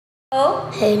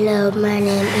Hello. Hello, my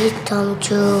name is Tom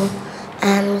Chu.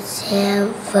 I'm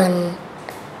 7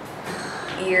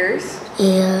 Years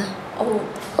years old.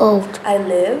 old. I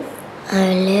live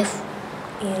I live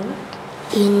in.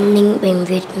 in Ninh Bình,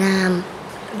 Vietnam.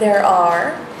 There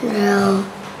are There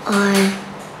are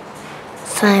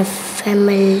 5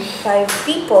 five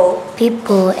people.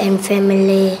 and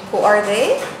family. Who are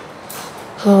they?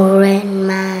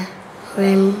 Grandma,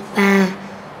 grandpa,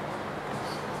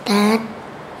 dad,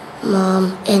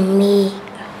 mom, and me.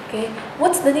 Okay.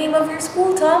 What's the name of your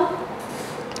school, Tom?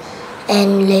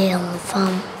 And Lê Hồng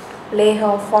Phong Lê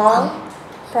Hồng Phong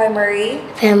Primary.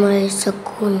 Primary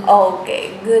School.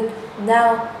 Okay, good.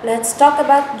 Now let's talk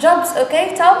about jobs,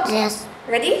 okay, Tom? Yes,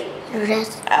 Ready?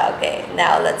 yes, Okay,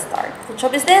 now let's start. What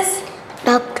job is this?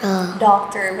 doctor,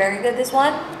 Doctor. Very good. This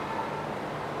one?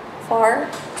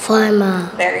 farmer,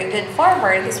 Very good.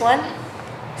 Farmer. This one?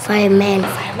 fireman,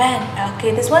 Fireman.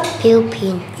 Okay, this one?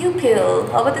 pupil, Pupil.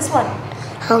 How about this one?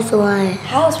 housewife,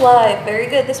 Housewife. Very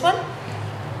good. This one?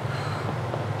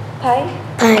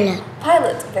 pilot,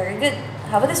 Pilot. Very good.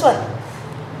 How about this one?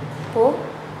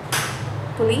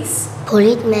 Police.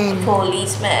 policeman,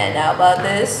 Policeman. How about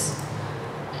this?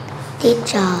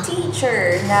 teacher.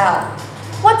 Teacher. Now,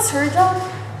 what's her job?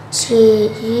 She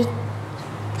is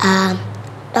a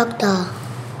doctor.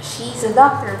 She's a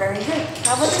doctor. Very good.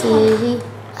 How about this She one? is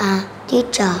a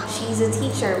teacher. She's a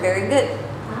teacher. Very good.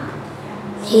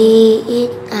 He is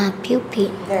a pupil.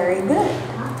 Very good.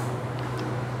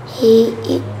 He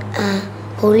is a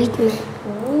policeman.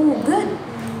 Ooh, good.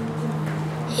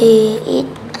 He is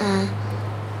a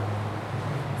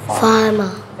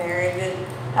farmer. Very good.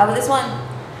 How about this one?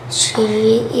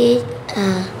 She is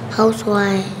a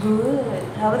housewife. Good.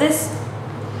 How about this?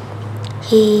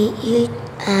 He is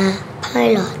a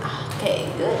pilot. Okay,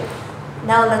 good.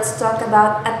 Now let's talk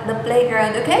about at the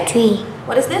playground, okay? Tree,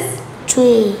 What is this?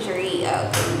 tree, Tree.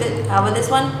 Okay, good. How about this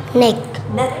one? neck,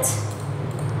 Net.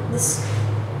 This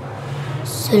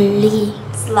slide,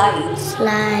 slide.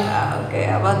 slide, Okay,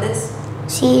 how about this?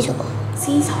 seesaw,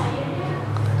 Seesaw.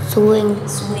 swing,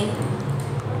 Swing.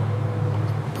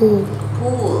 pool,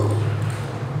 Pool.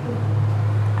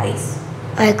 Ice.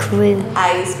 ice cream,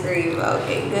 Ice cream.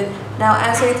 Okay, good. Now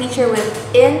answer teacher with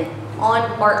in,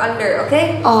 on, or under,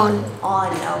 okay? on, On.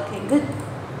 Okay, good.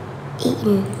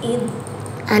 in, In.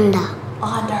 under,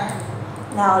 Under.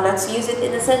 Now let's use it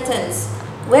in a sentence.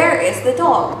 Where is the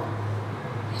dog?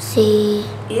 she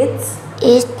It's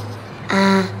is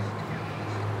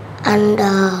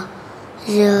under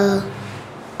the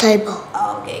table.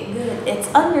 okay, good. It's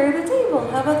under the table.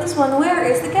 How about this one? Where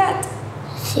is the cat?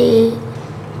 She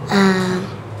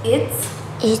It's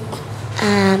is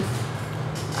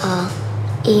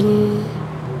in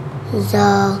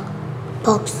the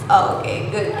box. okay,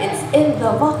 good. It's in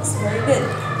the box. Very good.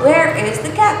 Where is the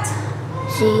cat?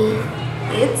 She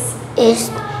It's is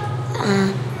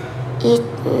it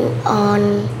on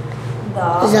the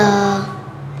the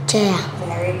chair.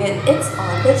 very good. It's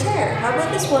on the chair. How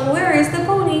about this one? Where is the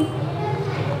pony?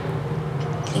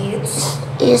 It's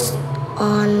Is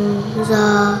on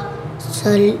the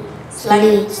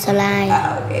slide.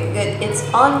 okay, good. It's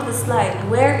on the slide.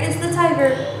 Where is the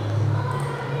tiger?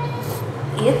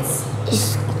 It's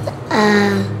Is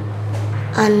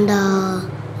under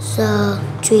the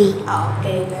tree.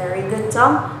 okay, very good,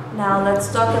 Tom. Now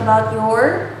let's talk about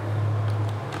your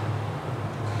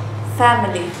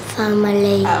family.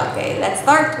 Family, Okay, let's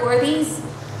start. Who are these?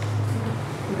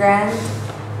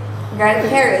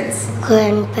 Grandparents.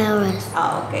 grandparents,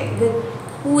 Okay, good.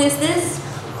 Who is this?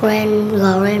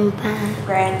 grandpa,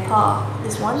 Grandpa.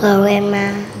 This one?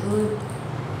 grandma, Good.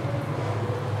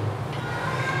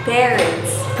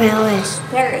 Parents. parents,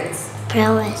 Parents.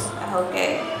 parents,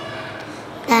 Okay.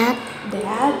 dad,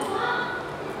 Dad.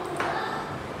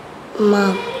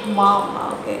 mom, Mom.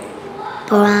 Okay.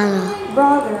 brother,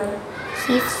 Brother.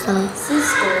 sister,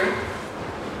 Sister.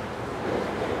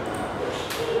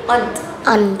 Aunt.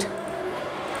 aunt,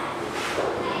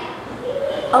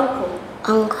 Uncle.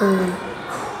 uncle,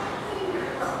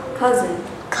 Cousin.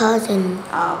 cousin.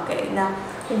 Okay, now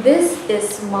this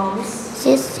is mom's.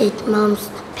 This is mom's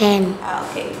pen.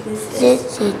 Okay, this is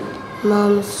This is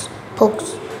mom's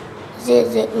books.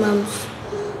 This is mom's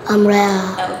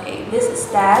umbrella. okay. This is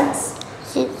dad's.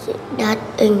 This is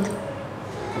dad's ink.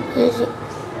 This is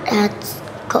dad's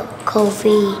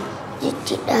coffee.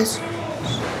 This is dad's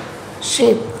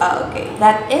ship. Okay,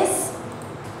 that is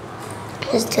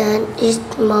That is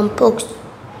mom's books.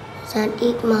 That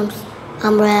is mom's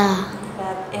umbrella.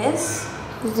 that is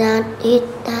That is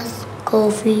dad's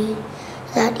coffee.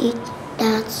 That is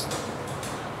dad's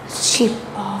ship.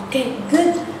 okay.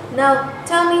 Good. Now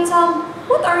tell me, Tom,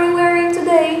 what are you wearing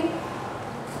today?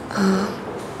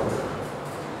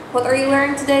 are you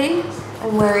wearing today?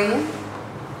 I'm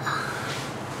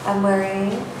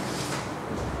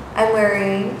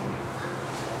wearing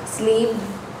sleeve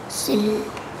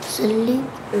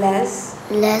sleeveless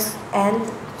less and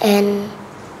and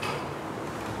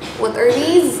what are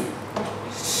these?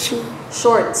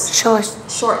 shorts.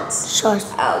 Shorts.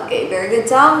 Shorts. Okay, very good,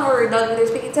 Tom. We're done with our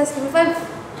speaking test. Give me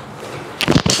 5.